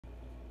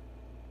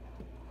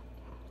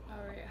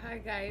Hi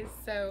guys,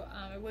 so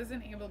I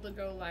wasn't able to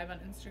go live on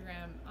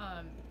Instagram.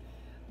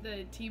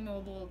 The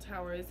T-Mobile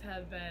towers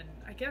have been,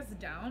 I guess,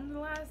 down the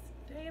last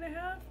day and a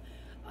half.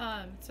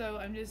 So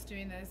I'm just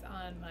doing this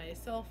on my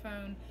cell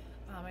phone.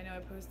 I know I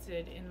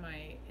posted in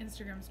my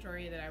Instagram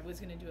story that I was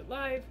going to do it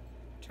live.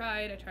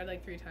 I tried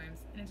like 3 times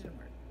and it didn't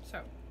work.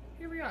 So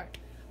here we are.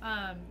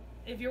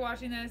 If you're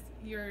watching this,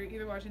 you're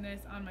either watching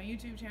this on my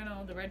YouTube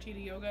channel, the Red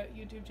Cheetah Yoga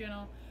YouTube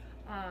channel,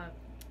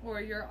 or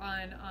you're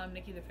on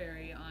Nikki the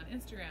Fairy on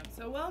Instagram.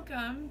 So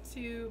welcome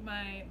to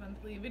my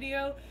monthly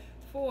video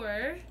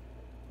for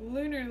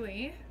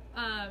Lunarly.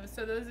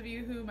 So those of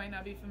you who might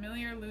not be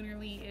familiar,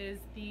 Lunarly is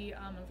the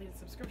monthly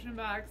subscription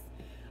box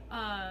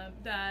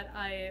that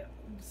I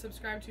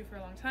subscribed to for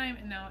a long time,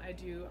 and now I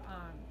do,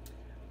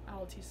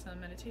 I'll teach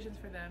some meditations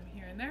for them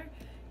here and there.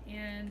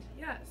 And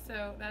yeah,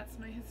 so that's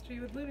my history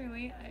with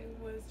Lunarly. I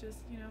was just,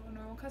 a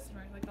normal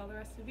customer like all the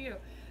rest of you.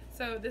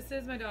 So this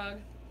is my dog,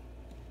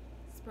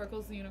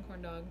 Sparkles the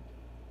unicorn dog.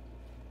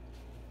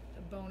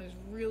 The bone is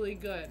really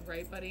good,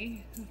 right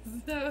buddy?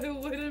 So it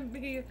wouldn't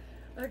be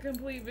a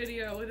complete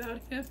video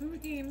without him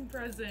being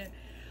present.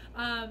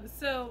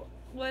 So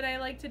what I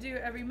like to do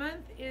every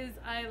month is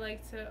I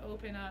like to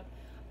open up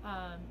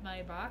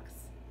my box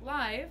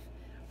live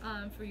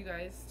for you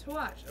guys to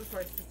watch. Of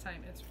course, this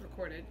time it's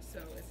recorded, so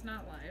it's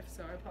not live,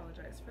 so I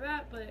apologize for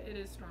that, but it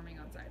is storming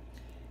outside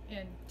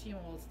and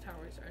T-Mobile's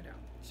towers are down.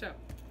 So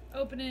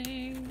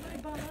opening my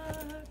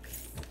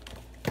box.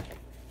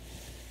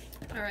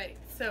 Alright,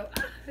 so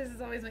this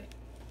is always my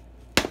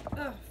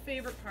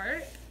favorite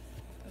part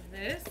of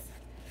this.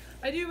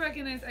 I do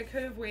recognize I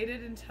could have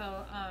waited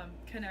until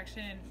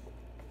connection,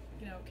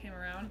 came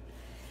around,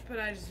 but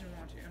I just didn't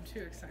want to. I'm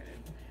too excited.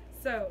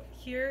 So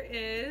here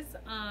is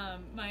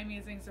my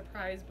amazing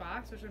surprise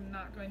box, which I'm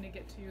not going to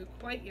get to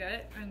quite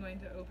yet. I'm going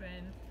to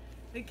open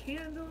the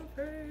candle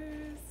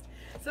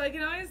first. So I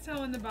can always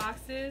tell when the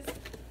boxes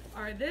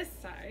are this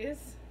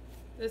size,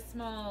 this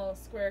small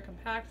square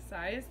compact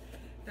size,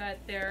 that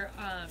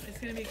it's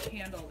going to be a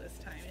candle this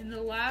time. In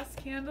the last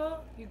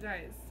candle, you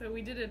guys, so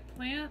we did a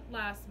plant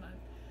last month.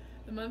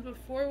 The month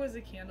before was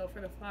a candle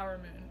for the flower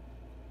moon.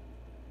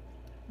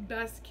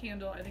 Best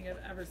candle I think I've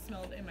ever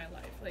smelled in my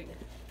life. Like,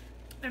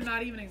 I'm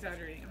not even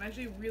exaggerating. I'm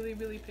actually really,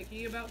 really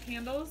picky about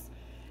candles.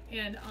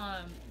 And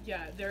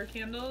yeah, their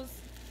candles,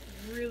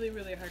 really,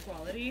 really high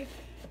quality.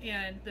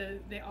 And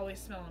they always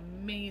smell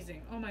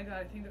amazing. Oh my god,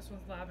 I think this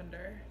one's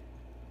lavender.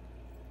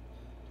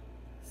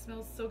 It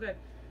smells so good.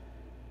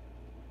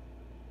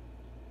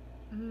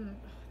 Do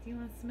you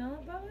want to smell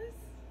it, Bubba's?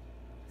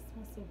 It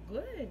smells so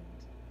good.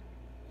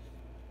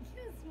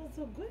 Yeah, it smells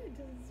so good.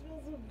 Does it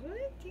smell so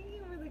good? Thank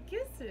you for the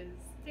kisses.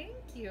 Thank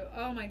you.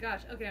 Oh my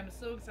gosh. Okay, I'm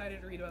so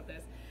excited to read about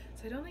this.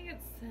 So I don't think it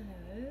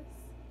says...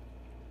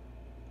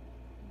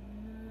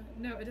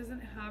 no, it doesn't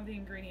have the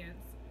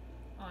ingredients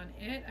on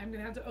it. I'm going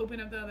to have to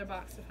open up the other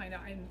box to find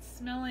out.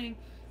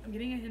 I'm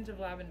getting a hint of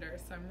lavender,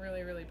 so I'm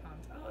really, really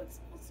pumped. Oh, it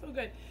smells so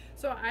good.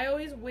 So I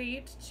always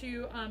wait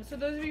to... so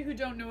those of you who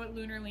don't know what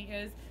Lunarly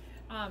is,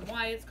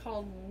 why it's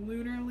called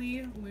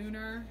Lunarly,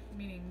 lunar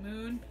meaning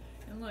moon,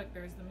 and look,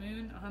 there's the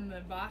moon on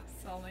the box,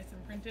 all nice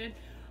and printed.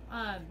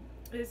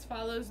 This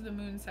follows the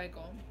moon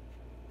cycle.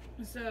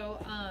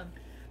 So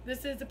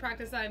this is a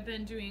practice I've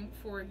been doing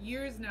for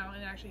years now,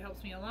 and it actually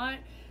helps me a lot.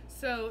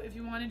 So if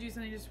you want to do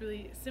something just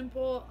really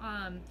simple,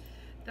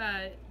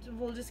 that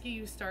will just get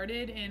you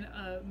started in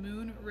a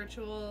moon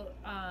ritual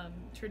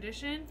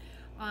tradition.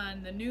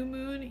 On the new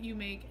moon, you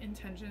make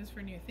intentions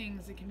for new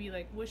things. It can be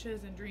like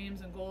wishes and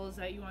dreams and goals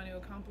that you want to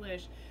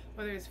accomplish,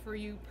 whether it's for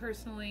you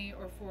personally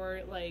or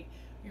for like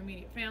your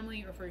immediate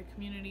family or for your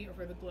community or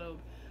for the globe.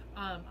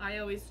 I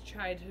always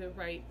try to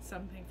write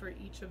something for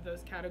each of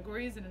those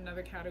categories, and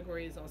another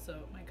category is also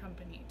my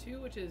company too,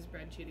 which is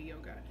Red Cheetah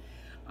Yoga.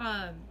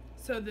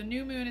 So the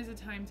new moon is a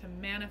time to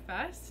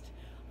manifest,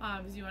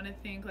 because you want to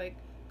think like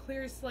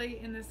clear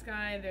slate in the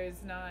sky.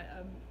 There's not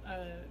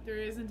there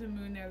isn't a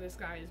moon there. The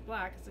sky is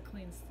black. It's a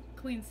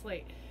clean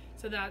slate.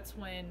 So that's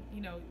when,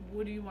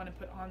 what do you want to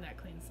put on that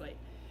clean slate?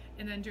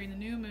 And then during the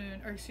new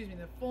moon, or excuse me,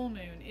 the full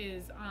moon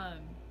is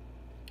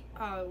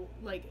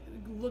like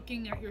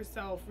looking at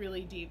yourself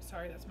really deep.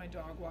 Sorry, that's my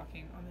dog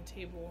walking on the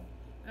table.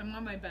 I'm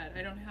on my bed.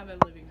 I don't have a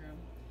living room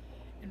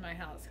in my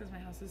house because my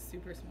house is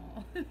super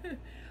small.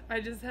 I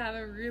just have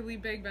a really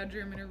big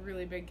bedroom and a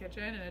really big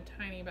kitchen and a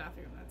tiny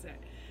bathroom. That's it.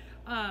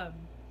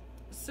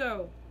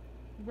 So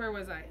where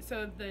was I?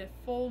 So the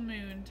full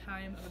moon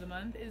time of the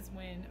month is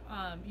when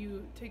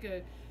you take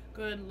a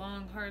good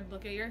long hard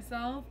look at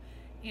yourself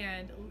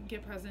and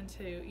get present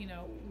to,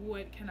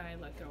 what can I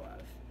let go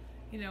of?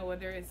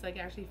 Whether it's like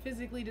actually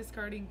physically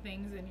discarding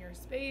things in your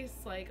space,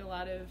 like a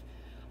lot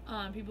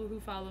of people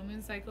who follow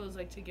moon cycles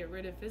like to get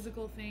rid of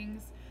physical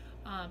things.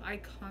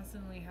 I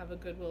constantly have a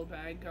Goodwill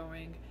bag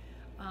going,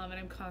 and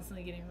I'm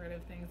constantly getting rid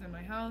of things in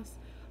my house.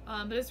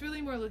 But it's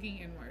really more looking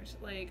inward.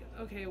 Like,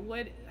 okay,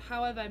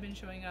 how have I been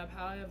showing up?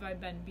 How have I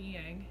been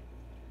being?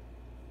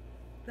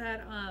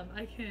 That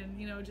I can,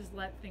 just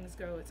let things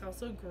go. It's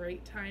also a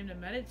great time to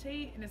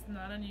meditate, and it's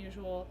not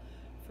unusual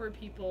for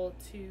people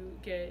to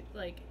get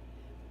like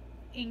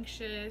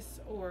anxious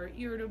or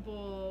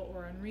irritable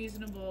or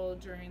unreasonable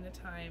during the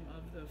time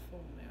of the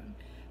full moon.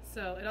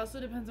 So it also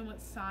depends on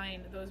what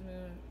sign those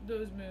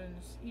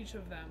moons, each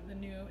of them, the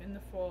new and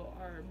the full,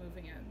 are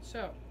moving in.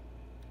 So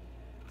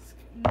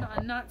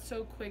not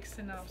so quick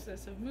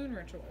synopsis of moon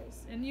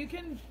rituals, and you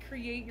can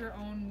create your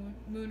own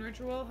moon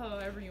ritual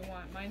however you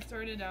want. Mine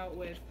started out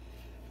with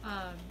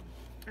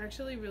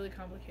actually really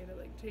complicated,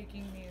 like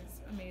taking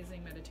these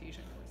amazing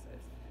meditation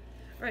courses.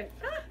 All right,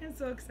 I'm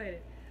so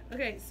excited.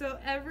 Okay, so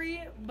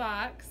every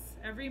box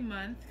every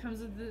month comes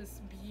with this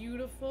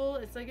beautiful,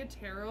 it's like a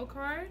tarot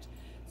card.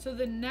 So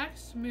the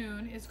next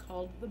moon is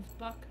called the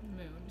buck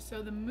moon.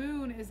 So the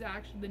moon is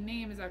actually, the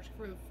name is actually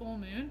for the full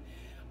moon.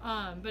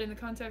 But in the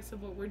context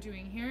of what we're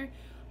doing here,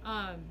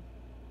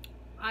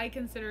 I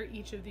consider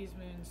each of these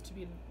moons to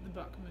be the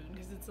buck moon,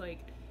 because it's like,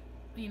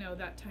 you know,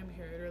 that time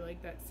period, or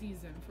like that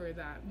season for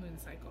that moon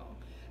cycle.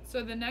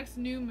 So the next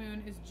new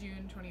moon is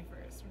June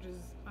 21st, which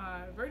is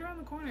right around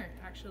the corner,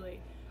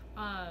 actually.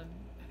 I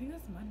think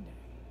that's Monday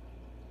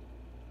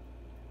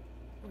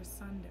or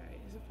Sunday.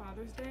 Is it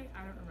Father's Day?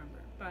 I don't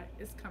remember, but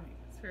it's coming.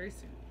 It's very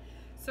soon.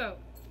 So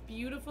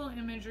beautiful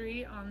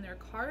imagery on their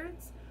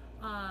cards.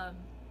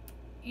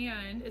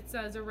 And it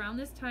says, around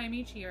this time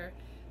each year,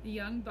 the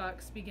young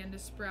bucks begin to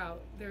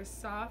sprout their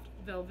soft,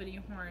 velvety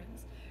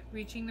horns,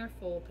 reaching their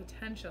full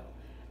potential.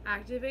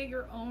 Activate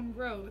your own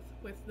growth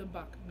with the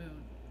buck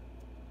moon.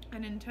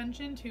 An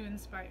intention to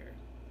inspire.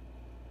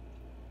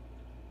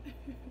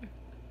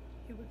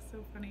 He looks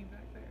so funny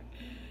back there.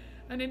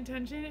 An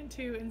intention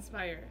to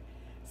inspire.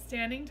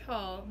 Standing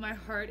tall, my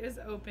heart is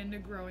open to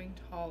growing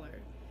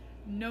taller.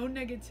 No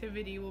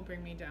negativity will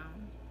bring me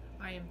down.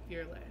 I am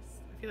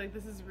fearless. I feel like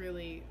this is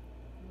really,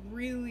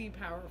 really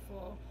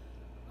powerful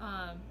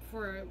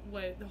for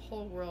what the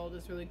whole world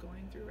is really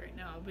going through right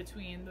now,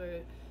 between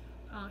the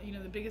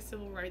the biggest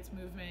civil rights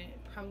movement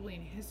probably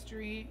in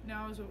history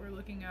now is what we're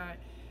looking at,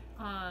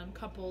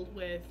 coupled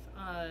with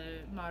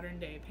modern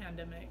day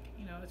pandemic.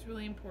 You know, it's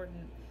really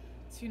important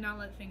to not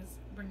let things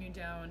bring you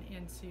down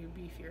and to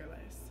be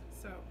fearless.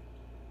 So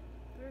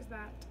there's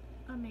that.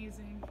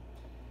 Amazing.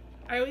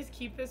 I always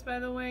keep this, by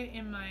the way,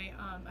 in my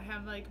I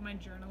have like my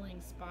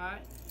journaling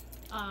spot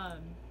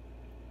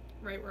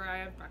right where I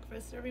have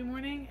breakfast every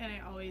morning, and I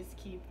always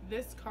keep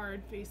this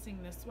card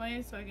facing this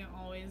way, so I can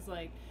always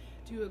like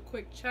do a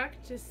quick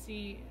check to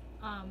see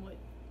what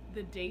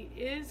the date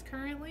is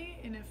currently,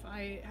 and if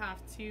I have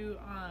to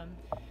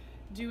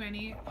do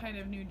any kind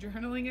of new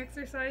journaling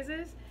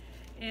exercises.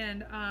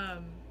 And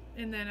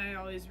then I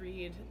always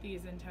read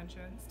these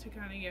intentions to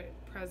kind of get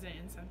present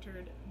and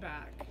centered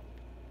back.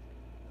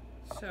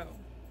 So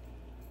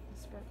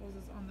Sparkles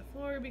is on the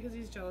floor because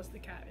he's jealous the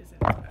cat is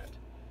in his bed.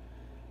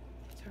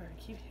 Sorry,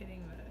 I keep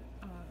hitting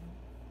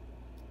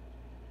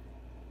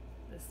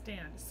the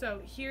stand.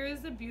 So here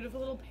is the beautiful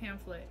little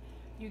pamphlet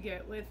you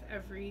get with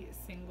every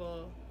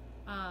single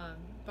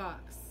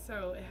box.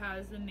 So it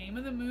has the name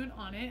of the moon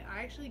on it. I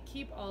actually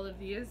keep all of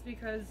these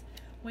because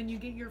when you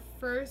get your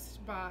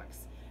first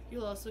box,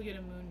 you'll also get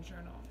a moon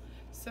journal.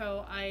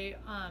 So I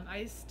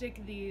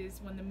stick these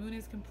when the moon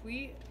is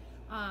complete.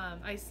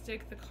 I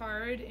stick the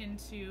card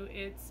into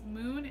its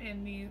moon,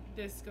 and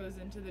this goes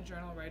into the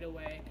journal right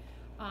away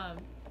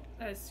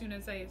as soon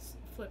as I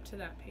flip to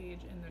that page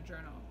in the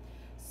journal.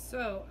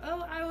 So,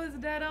 I was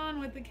dead on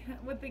with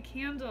the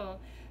candle.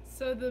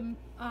 So the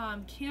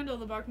candle,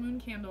 the Buck Moon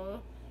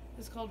candle,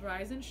 is called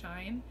Rise and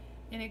Shine,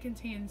 and it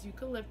contains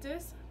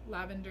eucalyptus,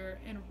 lavender,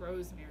 and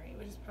rosemary,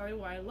 which is probably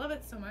why I love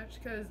it so much,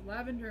 because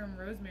lavender and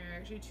rosemary are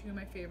actually two of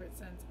my favorite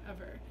scents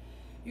ever.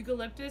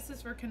 Eucalyptus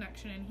is for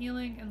connection and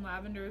healing, and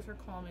lavender is for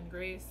calm and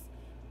grace.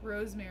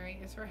 Rosemary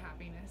is for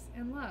happiness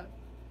and love.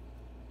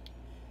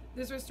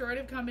 This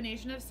restorative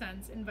combination of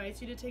scents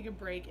invites you to take a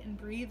break and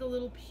breathe a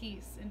little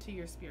peace into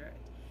your spirit.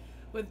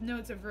 With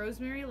notes of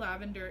rosemary,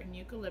 lavender, and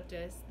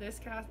eucalyptus, this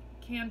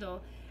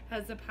candle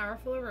has a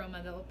powerful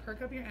aroma that will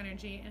perk up your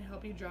energy and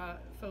help you draw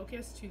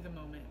focus to the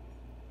moment.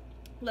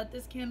 Let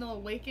this candle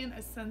awaken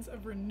a sense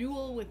of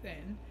renewal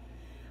within.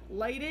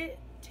 Light it,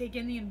 take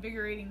in the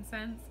invigorating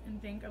scents,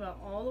 and think about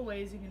all the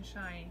ways you can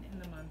shine in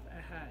the month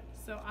ahead.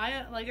 So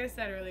like I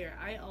said earlier,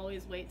 I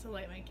always wait to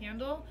light my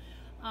candle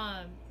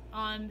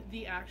on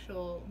the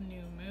actual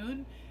new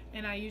moon,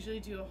 and I usually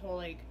do a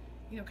whole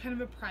kind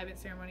of a private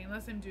ceremony,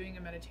 unless I'm doing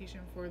a meditation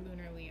for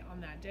Lunarly on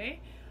that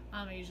day.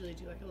 I usually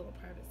do like a little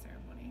private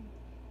ceremony.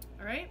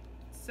 All right.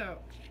 So,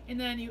 and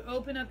then you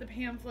open up the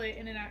pamphlet,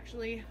 and it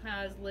actually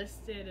has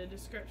listed a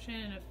description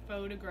and a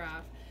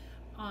photograph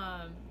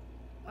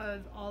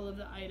of all of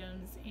the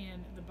items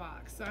in the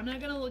box. So I'm not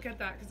going to look at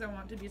that because I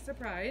want to be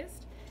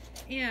surprised.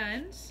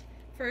 And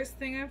first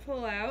thing I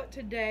pull out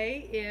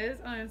today is,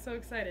 I'm so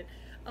excited,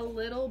 a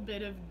little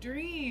bit of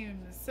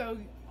dreams. So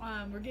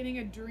we're getting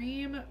a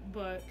dream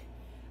book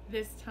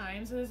this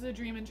time. So this is a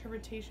dream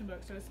interpretation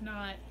book, so it's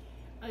not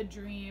a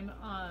dream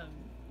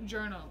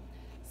journal.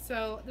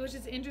 So, which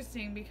is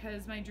interesting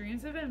because my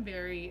dreams have been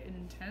very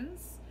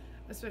intense,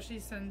 especially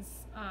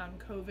since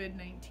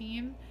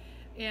COVID-19.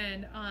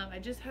 And I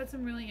just had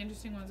some really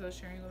interesting ones I was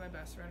sharing with my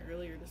best friend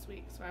earlier this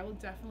week. So I will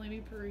definitely be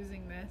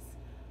perusing this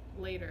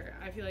later.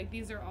 I feel like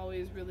these are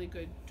always really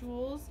good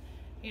tools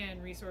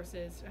and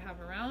resources to have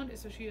around,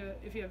 especially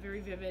if you have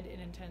very vivid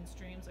and intense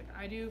dreams like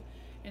I do,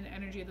 and the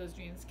energy of those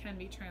dreams can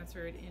be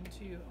transferred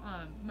into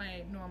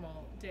my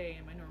normal day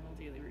and my normal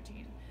daily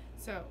routine.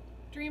 So,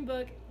 dream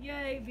book,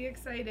 yay, be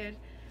excited.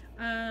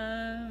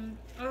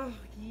 Oh,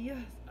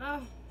 yes,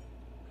 oh,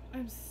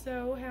 I'm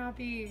so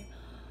happy.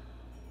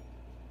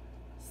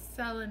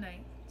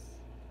 Selenite.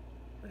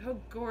 Look how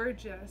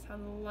gorgeous, how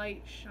the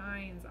light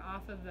shines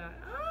off of that.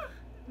 Ah,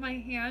 my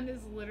hand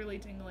is literally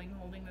tingling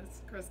holding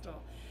this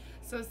crystal.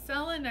 So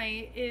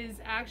selenite is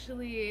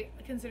actually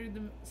considered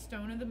the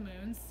stone of the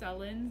moon.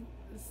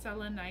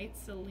 Selenite,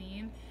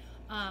 Selene,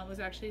 was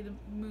actually the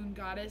moon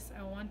goddess.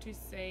 I want to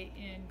say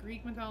in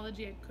Greek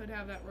mythology, I could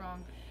have that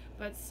wrong,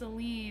 but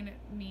Selene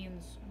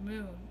means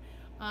moon.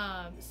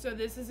 So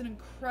this is an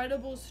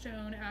incredible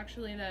stone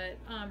actually that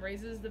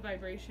raises the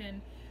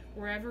vibration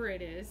wherever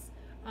it is.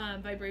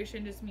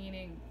 Vibration just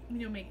meaning,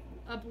 make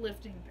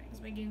uplifting things,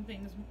 making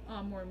things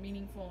more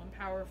meaningful and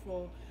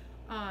powerful,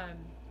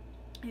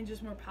 and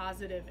just more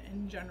positive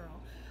in general.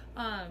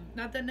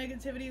 Not that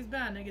negativity is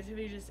bad.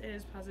 Negativity just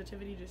is.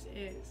 Positivity just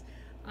is.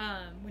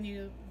 When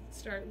you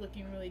start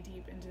looking really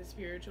deep into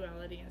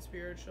spirituality and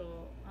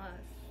spiritual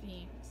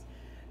themes.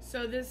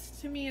 So this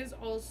to me is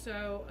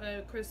also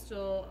a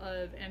crystal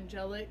of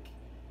angelic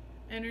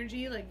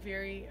energy, like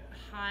very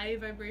high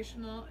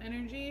vibrational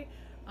energy,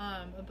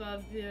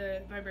 above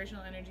the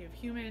vibrational energy of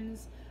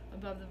humans,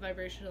 above the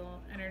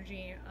vibrational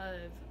energy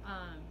of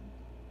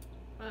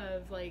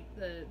like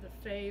the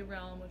Fae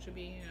realm, which would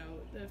be,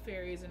 the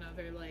fairies and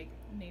other like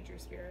nature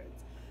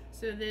spirits.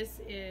 So this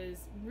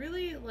is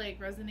really like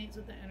resonates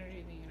with the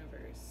energy of the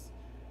universe.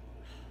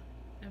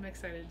 I'm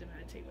excited to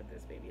meditate with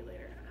this baby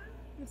later.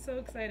 I'm so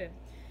excited.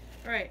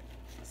 All right,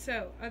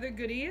 so other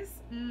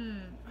goodies.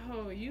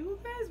 Oh, you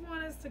guys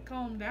want us to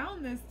calm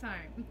down this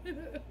time.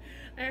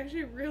 I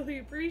actually really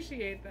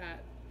appreciate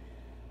that.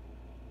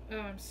 Oh,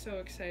 I'm so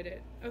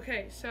excited.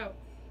 Okay, so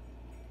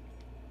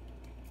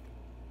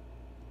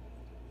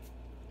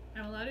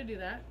I'm allowed to do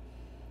that.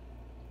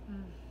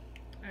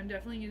 I'm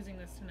definitely using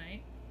this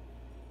tonight.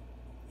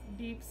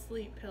 Deep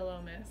Sleep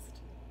Pillow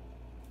Mist.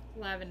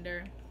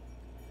 Lavender.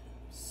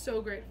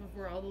 So grateful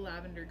for all the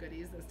lavender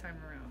goodies this time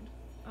around.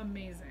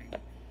 Amazing.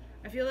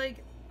 I feel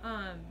like,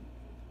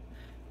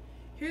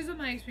 here's what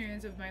my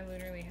experience of my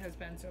Lunarly has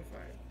been so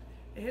far.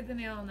 It hit the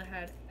nail on the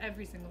head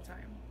every single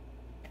time.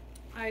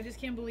 I just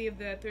can't believe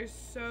that they're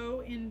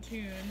so in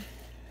tune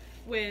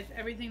with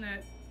everything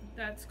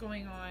that's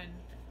going on.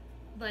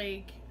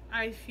 Like,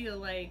 I feel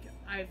like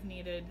I've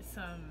needed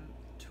some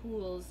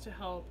tools to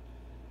help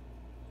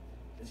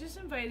just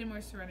invite in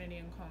more serenity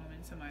and calm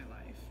into my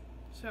life.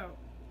 So,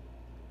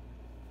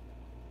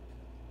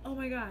 oh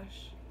my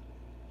gosh.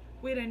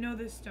 Wait, I know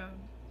this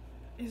stone.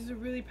 This is a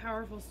really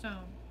powerful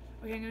stone.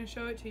 Okay, I'm going to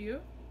show it to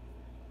you.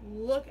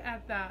 Look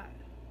at that.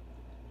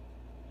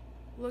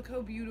 Look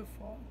how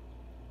beautiful.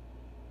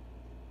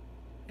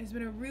 It's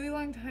been a really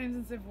long time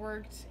since I've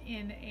worked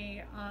in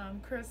a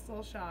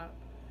crystal shop.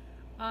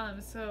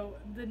 So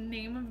the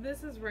name of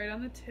this is right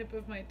on the tip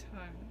of my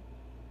tongue.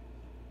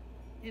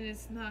 And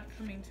it's not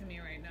coming to me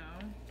right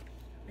now.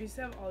 I used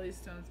to have all these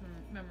stones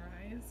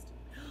memorized.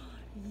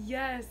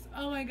 Yes!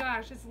 Oh my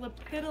gosh, it's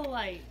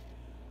lepidolite.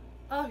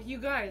 Oh, you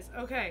guys,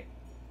 okay.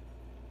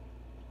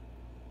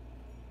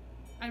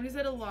 I'm just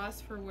at a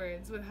loss for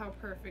words with how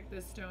perfect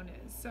this stone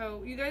is.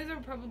 So you guys are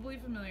probably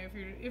familiar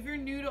if you're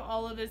new to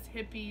all of this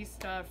hippie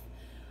stuff.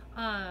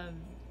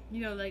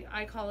 Like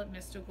I call it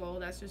mystical.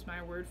 That's just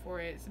my word for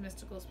it. It's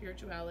mystical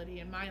spirituality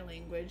in my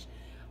language.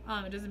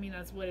 It doesn't mean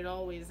that's what it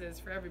always is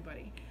for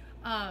everybody.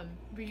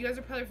 But you guys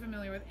are probably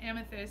familiar with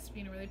amethyst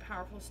being a really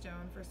powerful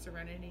stone for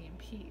serenity and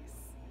peace.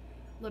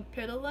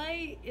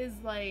 Lepidolite is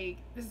like,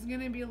 this is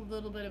gonna be a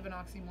little bit of an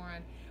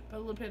oxymoron,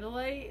 but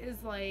lepidolite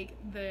is like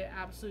the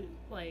absolute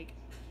like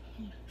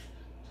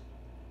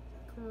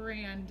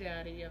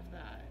granddaddy of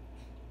that.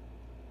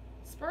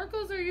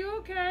 Sparkles, are you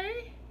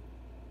okay?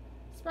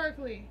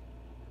 Sparkly.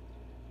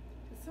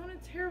 It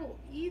sounded terrible.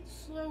 Eat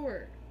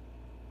slower.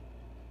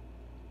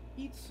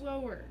 Eat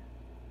slower.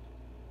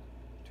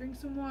 Drink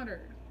some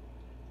water.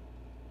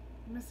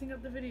 You're messing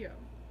up the video.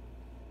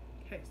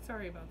 Okay,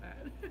 sorry about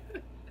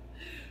that.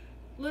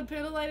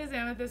 Lepidolite is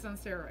amethyst on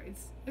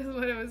steroids, is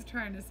what I was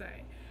trying to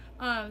say.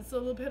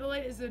 So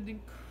lepidolite is an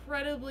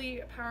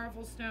incredibly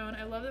powerful stone.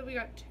 I love that we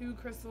got 2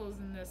 crystals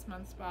in this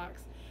month's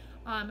box.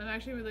 I'm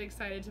actually really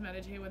excited to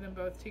meditate with them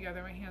both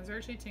together. My hands are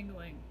actually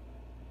tingling,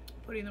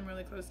 putting them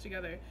really close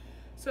together.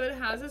 So it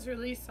has this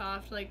really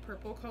soft, like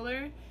purple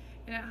color,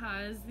 and it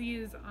has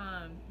these,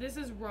 this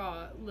is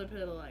raw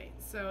lepidolite.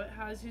 So it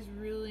has these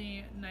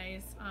really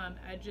nice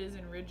edges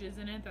and ridges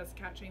in it that's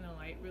catching the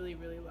light really,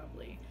 really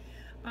lovely.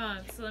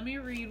 So let me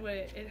read what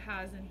it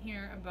has in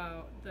here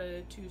about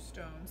the 2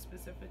 stones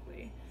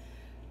specifically.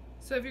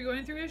 So if you're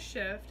going through a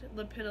shift,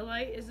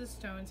 lepidolite is a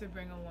stone to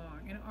bring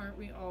along. And aren't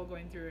we all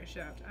going through a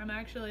shift? I'm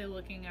actually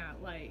looking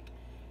at like,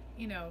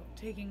 you know,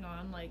 taking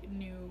on like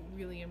new,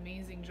 really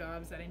amazing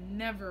jobs that I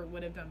never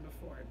would have done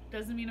before.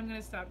 Doesn't mean I'm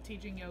going to stop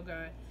teaching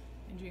yoga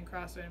and doing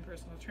CrossFit and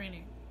personal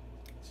training.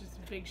 It's just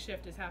a big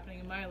shift is happening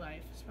in my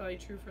life. It's probably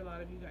true for a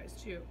lot of you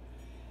guys too.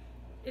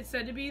 It's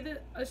said to be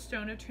a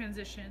stone of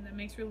transition that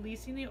makes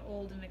releasing the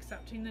old and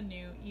accepting the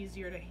new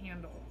easier to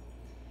handle.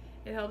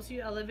 It helps you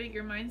elevate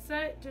your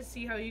mindset to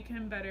see how you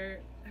can better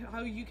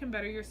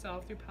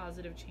yourself through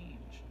positive change.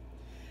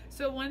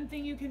 So one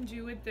thing you can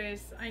do with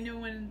this, I know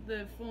when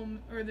the full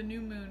or the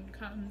new moon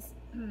comes,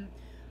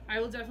 I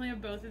will definitely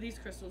have both of these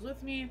crystals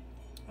with me.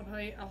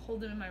 I'll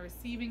hold them in my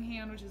receiving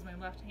hand, which is my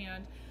left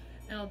hand,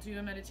 and I'll do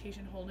a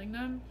meditation holding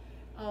them.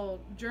 I'll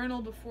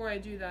journal before I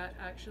do that,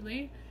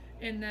 actually.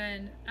 And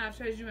then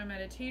after I do my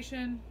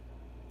meditation,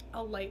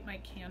 I'll light my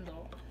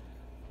candle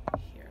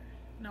here.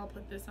 And I'll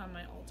put this on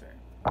my altar.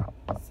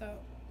 So,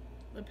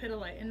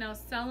 lepidolite. And now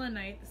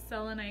selenite, the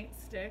selenite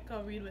stick,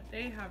 I'll read what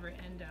they have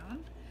written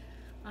down.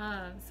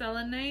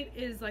 Selenite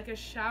is like a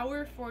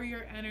shower for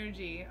your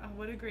energy. Oh,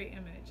 what a great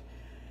image.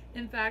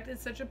 In fact,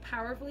 it's such a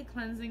powerfully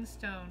cleansing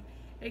stone.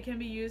 It can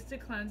be used to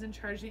cleanse and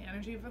charge the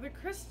energy of other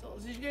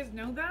crystals. Did you guys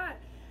know that?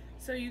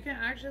 So you can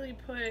actually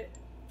put,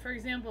 for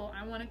example,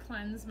 I want to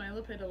cleanse my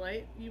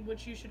lepidolite,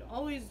 which you should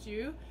always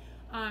do.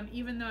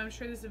 Even though I'm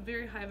sure this is a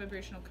very high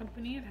vibrational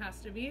company, it has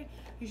to be.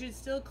 You should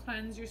still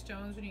cleanse your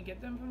stones when you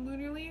get them from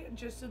Lunarly,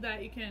 just so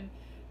that you can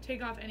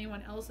take off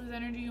anyone else's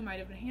energy who might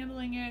have been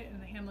handling it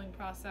in the handling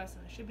process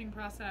and the shipping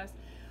process.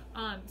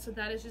 So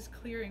that is just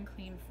clear and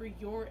clean for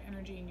your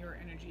energy and your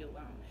energy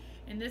alone.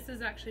 And this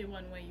is actually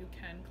one way you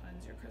can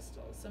cleanse your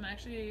crystals. So I'm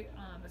actually,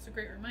 that's a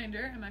great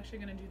reminder. I'm actually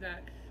going to do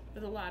that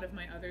with a lot of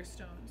my other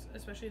stones,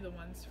 especially the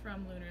ones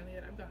from Lunarly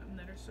that I've gotten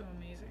that are so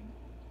amazing.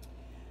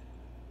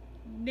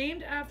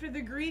 Named after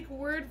the Greek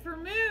word for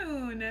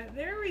moon.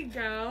 There we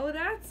go.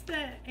 That's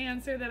the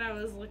answer that I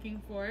was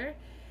looking for.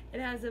 It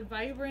has a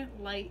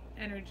vibrant light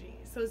energy.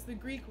 So it's the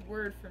Greek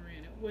word for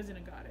moon. It wasn't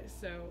a goddess,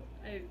 so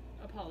I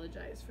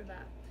apologize for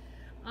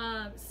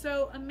that.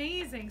 So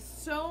amazing.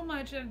 So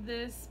much of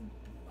this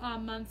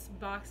month's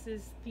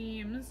box's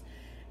themes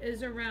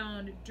is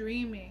around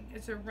dreaming.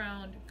 It's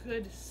around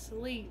good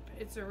sleep.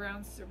 It's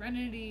around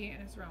serenity,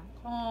 and it's around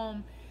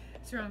calm.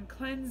 It's around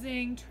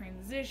cleansing,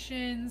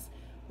 transitions.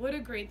 What a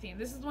great theme.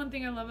 This is one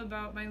thing I love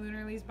about my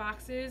Lunarly's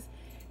boxes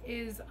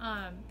is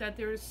that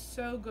they're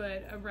so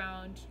good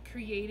around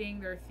creating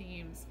their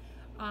themes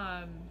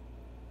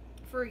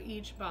for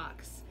each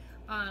box.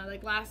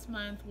 Like last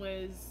month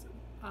was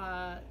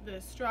the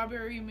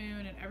strawberry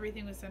moon, and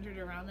everything was centered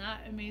around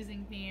that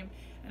amazing theme.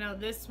 And now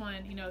this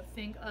one, you know,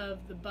 think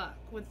of the buck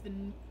with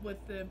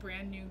the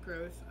brand new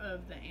growth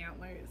of the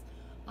antlers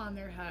on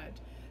their head.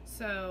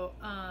 So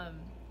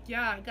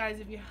yeah, guys,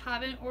 if you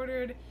haven't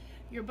ordered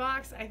your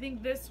box, I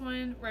think this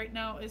one right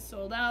now is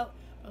sold out.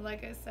 But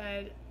like I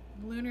said,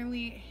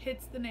 Lunarly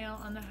hits the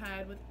nail on the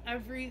head with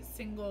every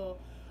single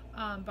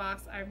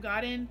box I've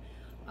gotten.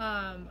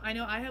 I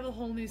know I have a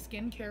whole new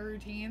skincare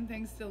routine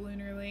thanks to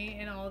Lunarly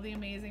and all the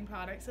amazing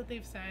products that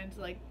they've sent.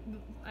 Like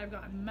I've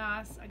gotten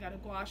masks, I got a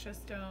gua sha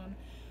stone,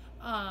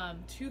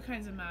 2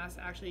 kinds of masks,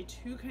 actually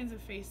 2 kinds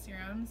of face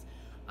serums,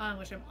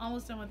 which I'm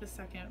almost done with the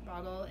second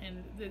bottle,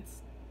 and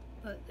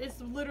it's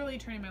literally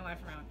turning my life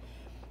around.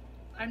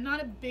 I'm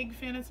not a big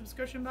fan of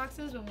subscription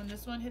boxes, but when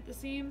this one hit the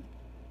scene,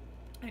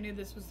 I knew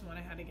this was the one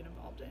I had to get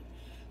involved in.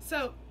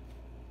 So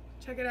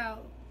check it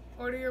out,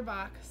 order your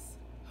box.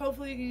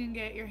 Hopefully you can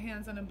get your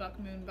hands on a Buck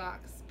Moon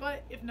box,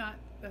 but if not,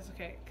 that's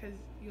okay, because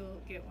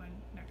you'll get one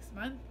next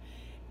month.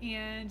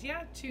 And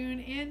yeah, tune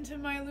in to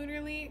my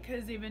Lunarly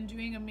because they've been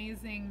doing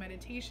amazing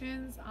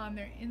meditations on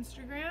their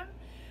Instagram.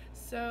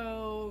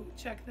 So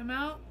check them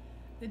out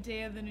the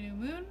day of the new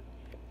moon.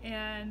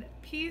 And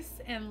peace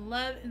and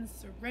love and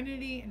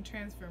serenity and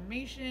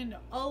transformation to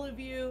all of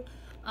you.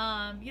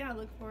 Yeah, I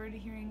look forward to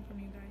hearing from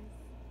you guys.